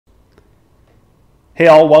Hey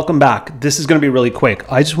all, welcome back. This is going to be really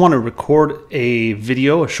quick. I just want to record a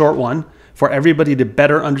video, a short one, for everybody to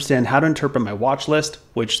better understand how to interpret my watch list,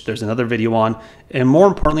 which there's another video on, and more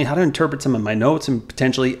importantly, how to interpret some of my notes and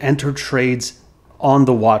potentially enter trades on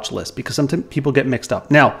the watch list, because sometimes people get mixed up.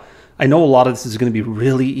 Now, I know a lot of this is going to be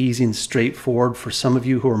really easy and straightforward for some of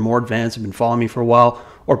you who are more advanced, have been following me for a while,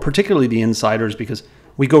 or particularly the insiders, because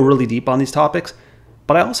we go really deep on these topics.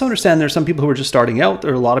 But I also understand there's some people who are just starting out.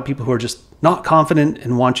 There are a lot of people who are just not confident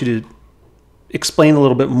and want you to explain a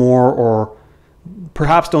little bit more, or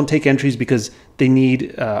perhaps don't take entries because they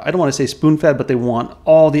need, I don't want to say spoon-fed, but they want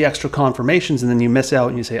all the extra confirmations, and then you miss out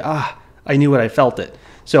and you say, I knew it, I felt it.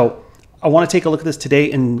 So I want to take a look at this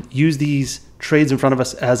today and use these trades in front of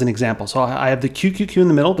us as an example. So I have the QQQ in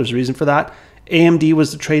the middle. There's a reason for that. AMD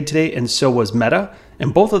was the trade today, and so was Meta,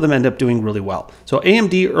 and both of them end up doing really well. So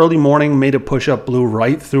AMD early morning made a push up, blew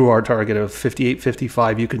right through our target of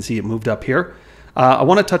 58.55. You can see it moved up here. I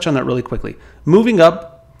want to touch on that really quickly. Moving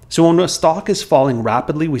up, so when a stock is falling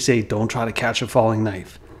rapidly, we say don't try to catch a falling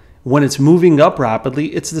knife. When it's moving up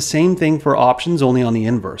rapidly, it's the same thing for options, only on the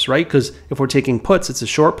inverse, right? Because if we're taking puts, it's a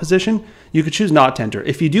short position. You could choose not to enter.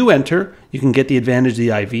 If you do enter, you can get the advantage of the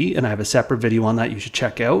IV, and I have a separate video on that you should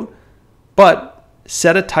check out. But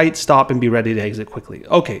set a tight stop and be ready to exit quickly.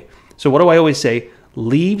 Okay, so what do I always say?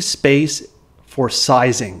 Leave space for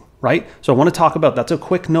sizing, right? So I want to talk about, that's a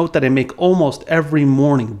quick note that I make almost every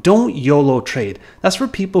morning. Don't YOLO trade. That's for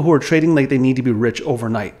people who are trading like they need to be rich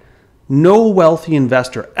overnight. No wealthy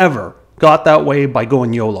investor ever got that way by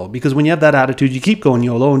going YOLO, because when you have that attitude, you keep going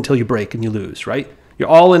YOLO until you break and you lose, right? You're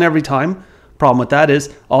all in every time. Problem with that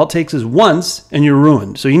is all it takes is once and you're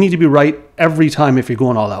ruined. So you need to be right every time if you're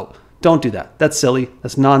going all out. Don't do that. That's silly.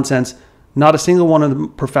 That's nonsense. Not a single one of the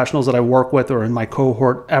professionals that I work with or in my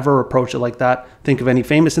cohort ever approach it like that. Think of any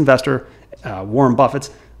famous investor, Warren Buffett's,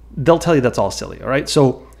 they'll tell you that's all silly, all right?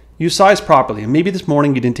 So you size properly. And maybe this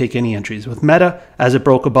morning you didn't take any entries. With Meta, as it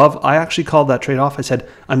broke above, I actually called that trade off. I said,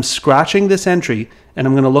 I'm scratching this entry and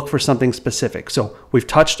I'm going to look for something specific. So we've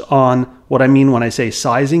touched on what I mean when I say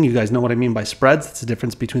sizing. You guys know what I mean by spreads. It's the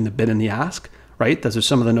difference between the bid and the ask, right? Those are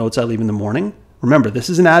some of the notes I leave in the morning. Remember, this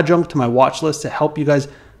is an adjunct to my watch list to help you guys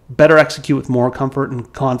better execute with more comfort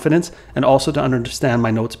and confidence, and also to understand my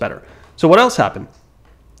notes better. So what else happened?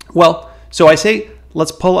 Well, so I say,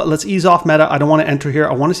 let's ease off Meta. I don't want to enter here.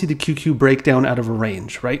 I want to see the QQ breakdown out of a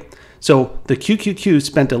range, right? So the QQQ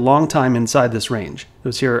spent a long time inside this range. It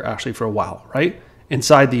was here actually for a while, right?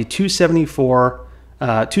 Inside the 274,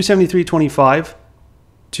 273.25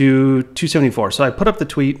 to 274. So I put up the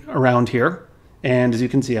tweet around here. And as you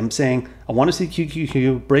can see, I'm saying I want to see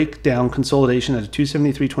QQQ break down consolidation at a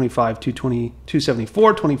 273.25,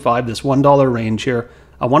 274.25, this $1 range here.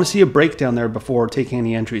 I want to see a breakdown there before taking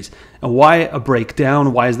any entries. And why a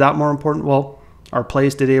breakdown? Why is that more important? Well, our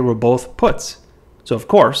plays today were both puts. So of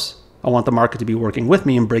course, I want the market to be working with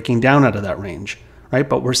me and breaking down out of that range, right?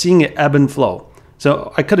 But we're seeing it ebb and flow.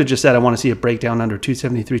 So I could have just said I want to see a breakdown under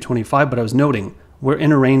 273.25, but I was noting we're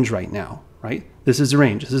in a range right now, right? This is a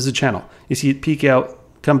range. This is a channel. You see it peak out,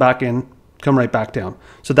 come back in, come right back down.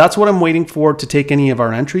 So that's what I'm waiting for to take any of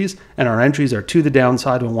our entries, and our entries are to the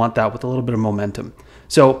downside. We want that with a little bit of momentum.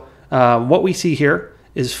 So what we see here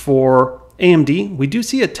is for AMD, we do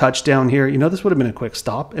see a touchdown here. You know, this would have been a quick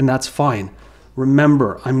stop, and that's fine.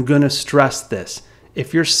 Remember, I'm going to stress this.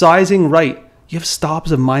 If you're sizing right, you have stops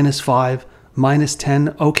of -5,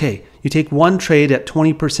 -10. Okay, you take one trade at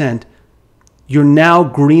 20%. You're now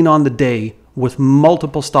green on the day with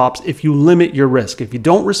multiple stops if you limit your risk. If you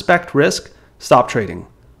don't respect risk, stop trading.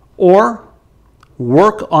 Or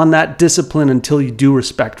work on that discipline until you do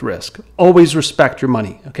respect risk. Always respect your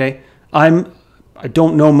money, okay? I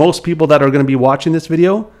don't know most people that are going to be watching this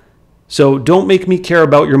video, so don't make me care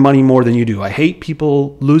about your money more than you do. I hate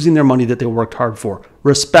people losing their money that they worked hard for.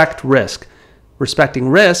 Respect risk. Respecting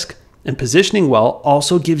risk and positioning well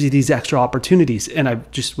also gives you these extra opportunities. And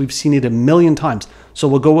we've seen it a million times. So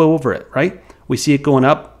we'll go over it, right? We see it going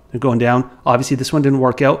up and going down. Obviously this one didn't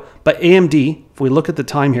work out, but AMD, if we look at the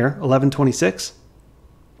time here, 11:26,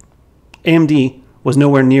 AMD was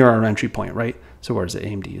nowhere near our entry point, right? So where's the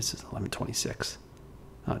AMD? This is 11:26.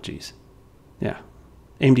 Oh, geez. Yeah.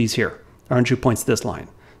 AMD's here. Our entry point's this line.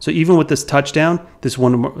 So even with this touchdown, this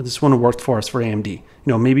one worked for us for AMD. You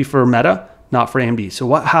know, maybe for Meta, not for AMD. So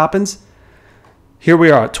what happens? Here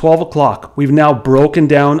we are at 12 o'clock. We've now broken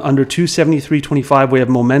down under 273.25. We have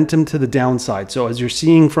momentum to the downside. So as you're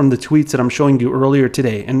seeing from the tweets that I'm showing you earlier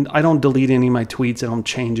today, and I don't delete any of my tweets. I don't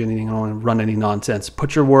change anything. I don't run any nonsense.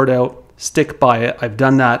 Put your word out. Stick by it. I've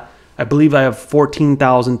done that. I believe I have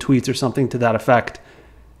 14,000 tweets or something to that effect.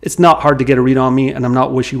 It's not hard to get a read on me, and I'm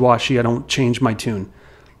not wishy-washy. I don't change my tune.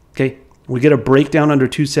 Okay, we get a breakdown under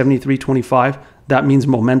 273.25. That means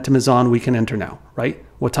momentum is on. We can enter now, right?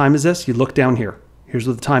 What time is this? You look down here. Here's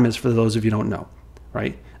what the time is for those of you who don't know,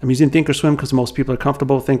 right? I'm using Thinkorswim because most people are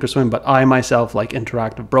comfortable with Thinkorswim, but I myself like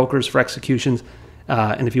Interactive Brokers for executions.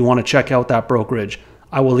 And if you want to check out that brokerage,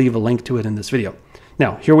 I will leave a link to it in this video.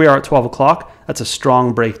 Now, here we are at 12 o'clock. That's a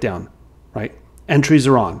strong breakdown, right? Entries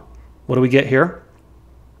are on. What do we get here?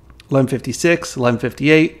 11:56,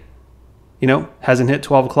 11:58, hasn't hit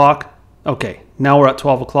 12 o'clock. Okay, now we're at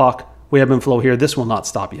 12 o'clock. We ebb and flow here. This will not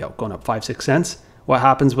stop you out, going up 5-6 cents. What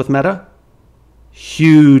happens with Meta?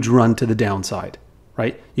 Huge run to the downside,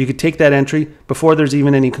 right? You could take that entry before there's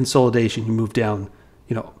even any consolidation. You move down,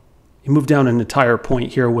 you move down an entire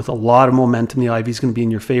point here with a lot of momentum. The IV is going to be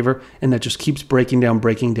in your favor, and that just keeps breaking down,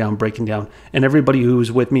 breaking down, breaking down. And everybody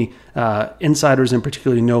who's with me, insiders in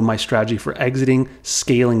particular, know my strategy for exiting,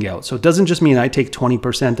 scaling out. So it doesn't just mean I take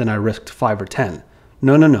 20% and I risked 5 or 10.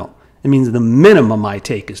 No. It means the minimum I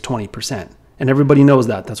take is 20. And everybody knows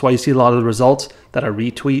that. That's why you see a lot of the results that I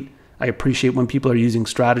retweet. I appreciate when people are using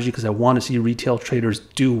strategy because I want to see retail traders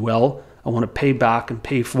do well. I want to pay back and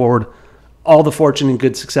pay forward all the fortune and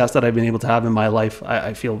good success that I've been able to have in my life.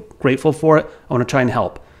 I feel grateful for it. I want to try and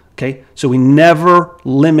help. Okay, so we never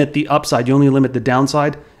limit the upside. You only limit the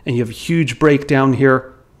downside, and you have a huge breakdown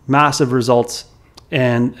here, massive results.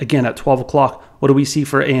 And again, at 12 o'clock, what do we see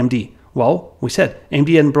for AMD? Well, we said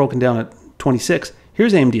AMD hadn't broken down at 26.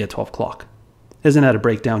 Here's AMD at 12 o'clock. Isn't had a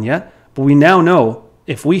breakdown yet, but we now know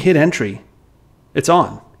if we hit entry, it's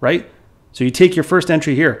on, right? So you take your first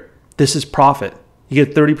entry here. This is profit. You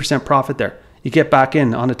get 30% profit there. You get back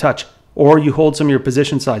in on a touch, or you hold some of your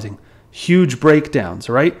position sizing. Huge breakdowns,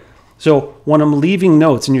 right? So when I'm leaving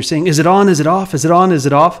notes and you're saying, is it on, is it off, is it on, is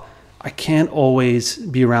it off? I can't always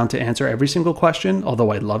be around to answer every single question,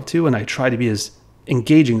 although I'd love to, and I try to be as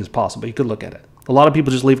engaging as possible. You could look at it. A lot of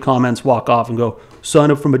people just leave comments, walk off and go, sign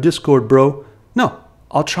up from a Discord, bro. No,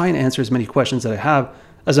 I'll try and answer as many questions that I have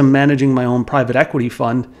as I'm managing my own private equity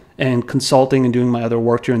fund and consulting and doing my other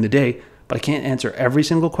work during the day, but I can't answer every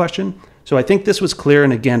single question. So I think this was clear.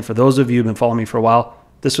 And again, for those of you who've been following me for a while,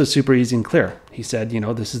 this was super easy and clear. He said,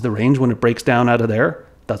 this is the range. When it breaks down out of there,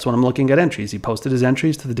 that's when I'm looking at entries. He posted his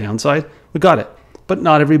entries to the downside. We got it. But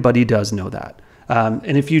not everybody does know that.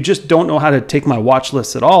 And if you just don't know how to take my watch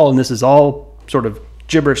lists at all, and this is all sort of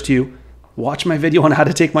gibberish to you, watch my video on how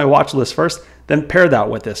to take my watch list first, then pair that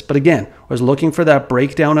with this. But again, I was looking for that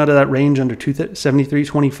breakdown out of that range under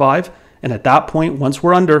 273.25. And at that point, once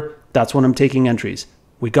we're under, that's when I'm taking entries.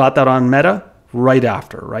 We got that on Meta right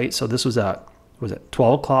after, right? So this was at, was it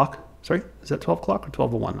 12 o'clock? Sorry, is that 12 o'clock or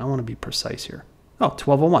 12:01? I want to be precise here. Oh,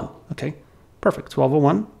 12:01. Okay, perfect.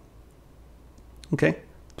 12:01. Okay,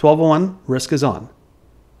 12:01, risk is on,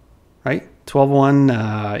 right?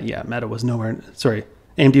 12:01, yeah, Meta was nowhere, sorry,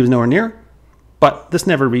 AMD was nowhere near, but this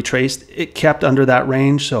never retraced. It kept under that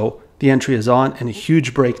range, so the entry is on, and a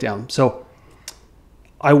huge breakdown. So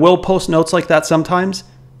I will post notes like that sometimes.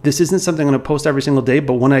 This isn't something I'm going to post every single day,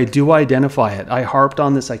 but when I do identify it, I harped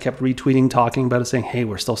on this. I kept retweeting, talking about it, saying, hey,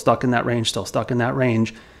 we're still stuck in that range, still stuck in that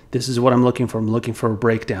range. This is what I'm looking for. I'm looking for a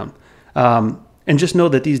breakdown. And just know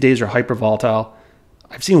that these days are hyper volatile.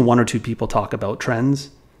 I've seen 1 or 2 people talk about trends.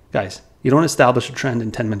 Guys, you don't establish a trend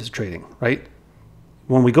in 10 minutes of trading, right?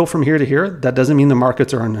 When we go from here to here, that doesn't mean the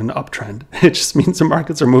markets are in an uptrend. It just means the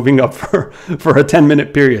markets are moving up for a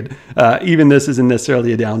 10-minute period. Even this isn't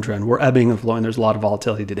necessarily a downtrend. We're ebbing and flowing. There's a lot of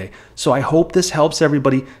volatility today. So I hope this helps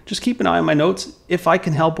everybody. Just keep an eye on my notes. If I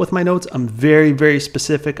can help with my notes, I'm very, very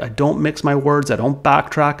specific. I don't mix my words. I don't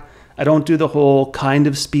backtrack. I don't do the whole kind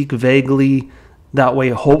of speak vaguely. That way,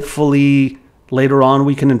 hopefully, later on,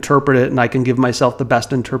 we can interpret it and I can give myself the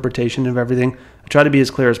best interpretation of everything. I try to be as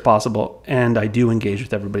clear as possible, and I do engage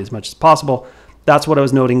with everybody as much as possible. That's what I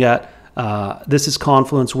was noting at. This is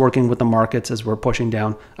Confluence working with the markets as we're pushing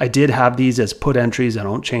down. I did have these as put entries. I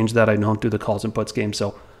don't change that. I don't do the calls and puts game.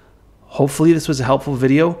 So hopefully this was a helpful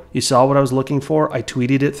video. You saw what I was looking for. I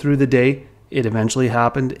tweeted it through the day. It eventually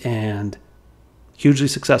happened, and hugely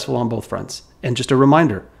successful on both fronts. And just a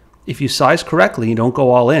reminder, if you size correctly, you don't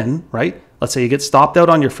go all in, right? Let's say you get stopped out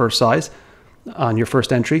on your first size, on your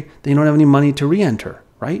first entry, then you don't have any money to re-enter,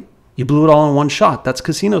 right? You blew it all in one shot. That's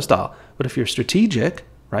casino style. But if you're strategic,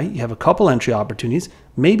 right, you have a couple entry opportunities,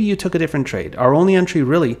 maybe you took a different trade. Our only entry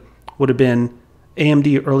really would have been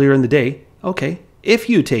AMD earlier in the day. Okay, if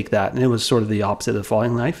you take that, and it was sort of the opposite of the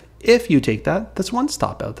falling knife, if you take that, that's one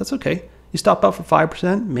stop out. That's okay. You stop out for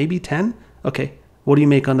 5%, maybe 10. Okay, what do you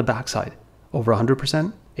make on the backside? Over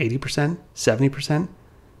 100%, 80%, 70%?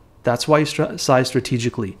 That's why you size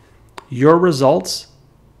strategically. Your results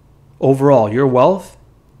Overall, your wealth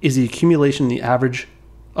is the accumulation, the average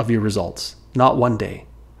of your results, not one day.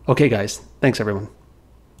 Okay, guys. Thanks, everyone.